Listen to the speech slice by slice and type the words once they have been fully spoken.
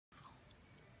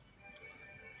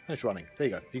It's running. There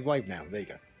you go. You can wave now. There you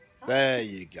go. There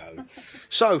you go.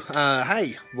 So,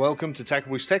 hey, welcome to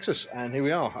Tactical Rifle Texas, and here we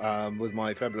are with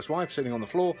my fabulous wife sitting on the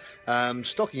floor,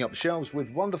 stocking up the shelves with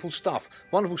wonderful stuff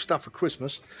for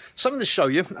Christmas. Something to show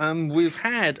you. We've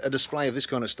had a display of this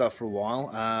kind of stuff for a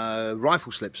while.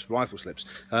 Rifle slips.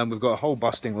 We've got a whole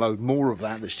busting load more of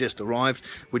that that's just arrived.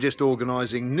 We're just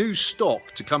organising new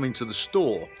stock to come into the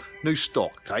store. New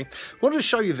stock, okay? Wanted to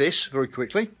show you this very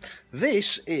quickly.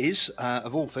 This is,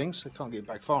 of all things, I can't get it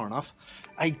back far enough,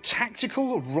 a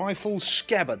Tactical Rifle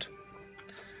Scabbard.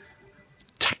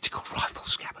 Tactical Rifle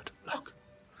Scabbard, look.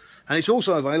 And it's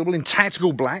also available in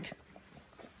Tactical Black,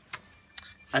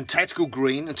 and Tactical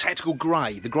Green, and Tactical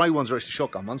Grey. The grey ones are actually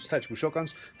shotgun ones, tactical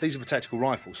shotguns. These are for tactical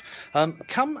rifles.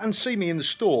 Come and see me in the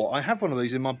store. I have one of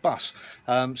these in my bus.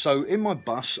 So in my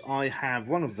bus, I have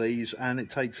one of these, and it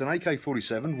takes an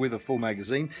AK-47 with a full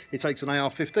magazine. It takes an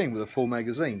AR-15 with a full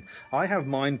magazine. I have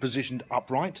mine positioned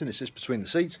upright, and it sits between the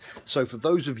seats. So for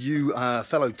those of you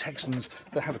fellow Texans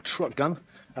that have a truck gun,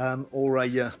 or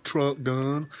a truck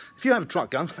gun. If you have a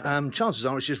truck gun, chances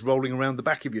are it's just rolling around the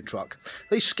back of your truck.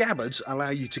 These scabbards allow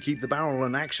you to keep the barrel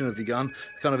and action of the gun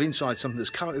kind of inside something that's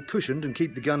cushioned and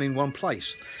keep the gun in one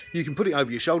place. You can put it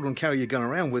over your shoulder and carry your gun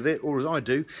around with it, or as I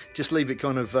do, just leave it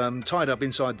kind of tied up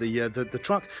inside the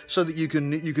truck so that you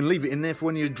can leave it in there for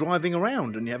when you're driving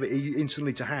around and you have it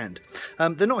instantly to hand.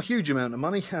 They're not a huge amount of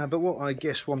money, but what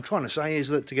I'm trying to say is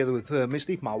that together with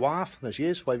Misty, my wife, there she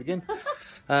is, wave again.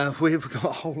 We've got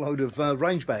a whole load of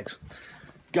range bags.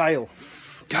 Gail,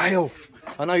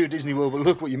 I know you're at Disney World, but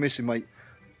look what you're missing, mate.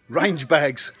 Range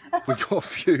bags. We've got a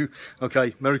few.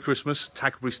 Okay, Merry Christmas,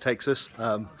 Tactical Rifle Texas.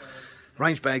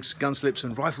 Range bags, gun slips,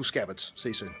 and rifle scabbards. See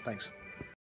you soon. Thanks.